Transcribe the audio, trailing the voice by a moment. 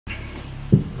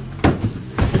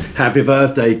Happy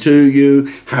birthday to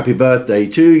you, happy birthday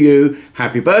to you,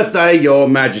 happy birthday, Your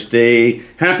Majesty,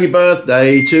 happy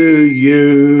birthday to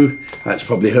you. That's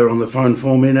probably her on the phone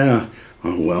for me now.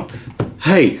 Oh well.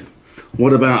 Hey,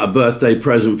 what about a birthday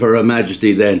present for Her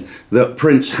Majesty then? That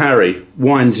Prince Harry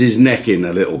winds his neck in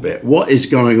a little bit. What is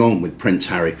going on with Prince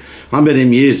Harry? I met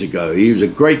him years ago. He was a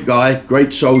great guy,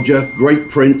 great soldier, great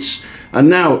prince. And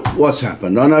now what's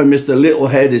happened? I know Mr.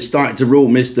 Littlehead is starting to rule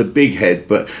Mr. Bighead,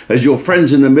 but as your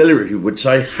friends in the military would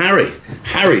say, Harry,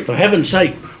 for heaven's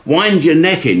sake, wind your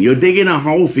neck in. You're digging a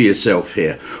hole for yourself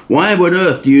here. Why on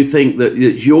earth do you think that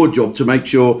it's your job to make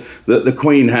sure that the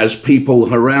Queen has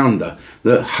people around her,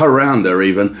 that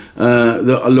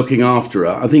are looking after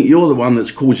her? I think you're the one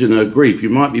that's causing her grief. You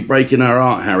might be breaking her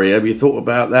heart, Harry. Have you thought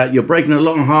about that? You're breaking a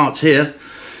lot of hearts here.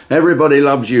 Everybody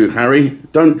loves you, Harry.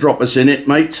 Don't drop us in it,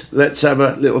 mate. Let's have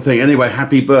a little thing. Anyway,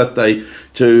 happy birthday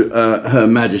to Her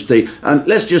Majesty. And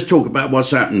let's just talk about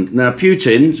what's happened. Now,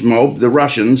 Putin's mob, the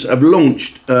Russians, have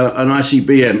launched an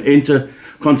ICBM,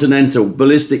 intercontinental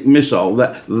ballistic missile,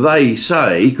 that they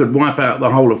say could wipe out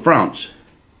the whole of France.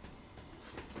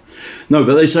 No,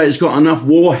 but they say it's got enough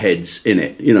warheads in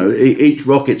it. You know, each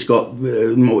rocket's got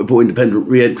multiple independent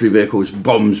re-entry vehicles,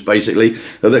 bombs basically,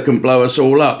 that can blow us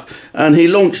all up. And he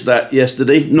launched that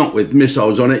yesterday, not with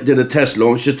missiles on it, did a test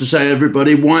launch just to say,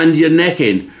 everybody, wind your neck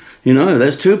in. You know,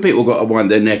 there's two people got to wind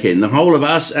their neck in, the whole of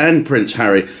us and Prince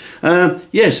Harry.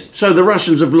 Yes, so the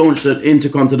Russians have launched an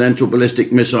intercontinental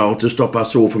ballistic missile to stop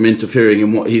us all from interfering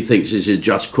in what he thinks is his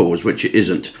just cause, which it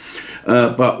isn't.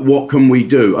 But what can we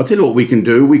do? I'll tell you what we can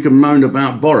do. We can moan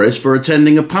about Boris for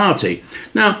attending a party.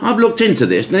 Now, I've looked into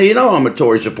this. Now, you know I'm a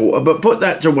Tory supporter, but put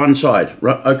that to one side,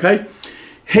 right? Okay?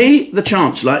 He, the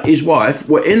Chancellor, his wife,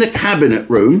 were in the cabinet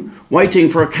room waiting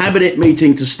for a cabinet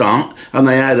meeting to start, and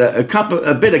they had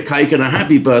a bit of cake and a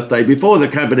happy birthday before the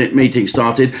cabinet meeting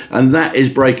started, and that is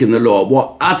breaking the law.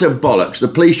 What utter bollocks. The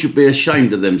police should be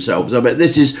ashamed of themselves. I bet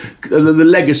this is the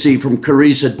legacy from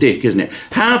Carissa Dick, isn't it?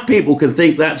 How people can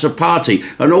think that's a party,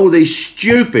 and all these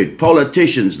stupid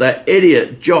politicians, that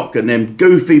idiot Jock and them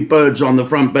goofy birds on the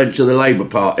front bench of the Labour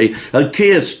Party, and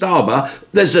Keir Starmer,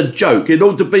 there's a joke. You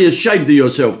ought to be ashamed of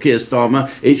yourself, Keir Starmer.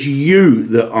 It's you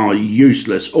that are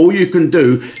useless. All you can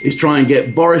do is try and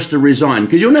get Boris to resign,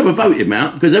 because you'll never vote him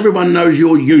out, because everyone knows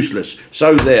you're useless.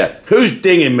 So there. Who's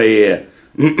dinging me here?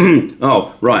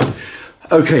 Oh, right.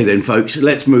 Okay then, folks,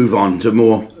 let's move on to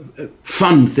more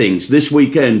fun things. This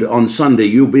weekend on Sunday,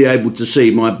 you'll be able to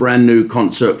see my brand new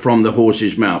concert, From the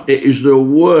Horse's Mouth. It is the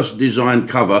worst designed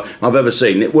cover I've ever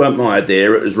seen. It weren't my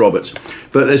idea, it was Robert's.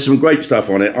 But there's some great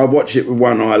stuff on it. I watch it with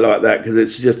one eye like that because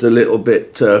it's just a little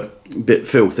bit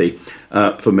filthy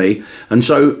for me. And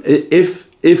so if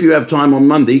you have time on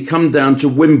Monday, come down to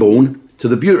Wimborne, to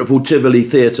the beautiful Tivoli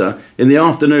Theatre. In the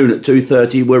afternoon at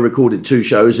 2:30, we're recording 2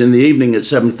 shows. In the evening at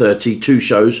 7:30, 2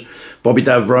 shows. Bobby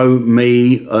Davro,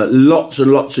 me, lots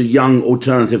and lots of young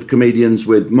alternative comedians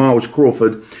with Miles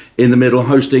Crawford in the middle,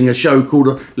 hosting a show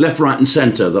called Left, Right and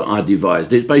Centre that I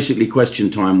devised. It's basically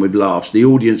question time with laughs. The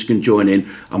audience can join in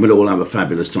and we'll all have a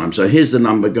fabulous time. So here's the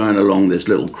number going along this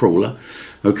little crawler.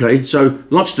 Okay, so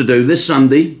lots to do this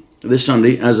Sunday. This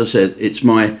Sunday, as I said, it's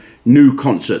my new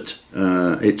concert.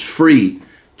 It's free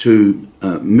to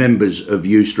members of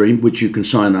Ustream, which you can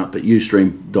sign up at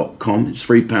ustream.com. It's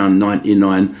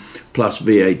 £3.99 plus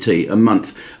VAT a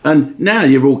month. And now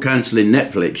you're all cancelling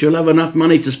Netflix, you'll have enough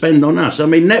money to spend on us. I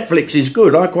mean, Netflix is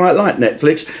good. I quite like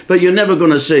Netflix, but you're never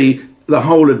going to see the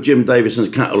whole of Jim Davidson's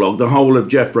catalogue, the whole of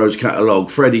Jeff Rowe's catalogue,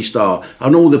 Freddie Starr,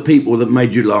 and all the people that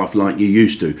made you laugh like you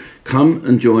used to. Come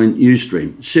and join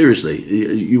Ustream. Seriously,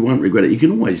 you won't regret it. You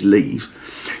can always leave.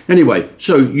 Anyway,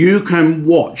 so you can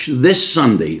watch this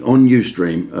Sunday on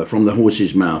Ustream From the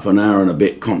Horse's Mouth, an hour and a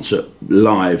bit concert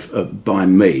live by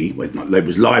me. Well, it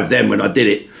was live then when I did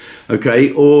it,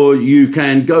 okay? Or you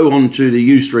can go on to the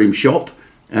Ustream shop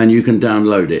and you can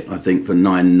download it, I think, for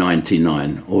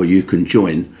 $9.99, or you can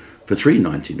join for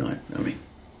 $3.99. I mean,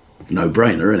 no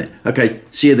brainer, isn't it? Okay,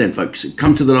 see you then, folks.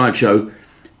 Come to the live show,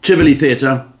 Tivoli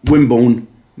Theatre, Wimborne,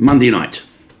 Monday night.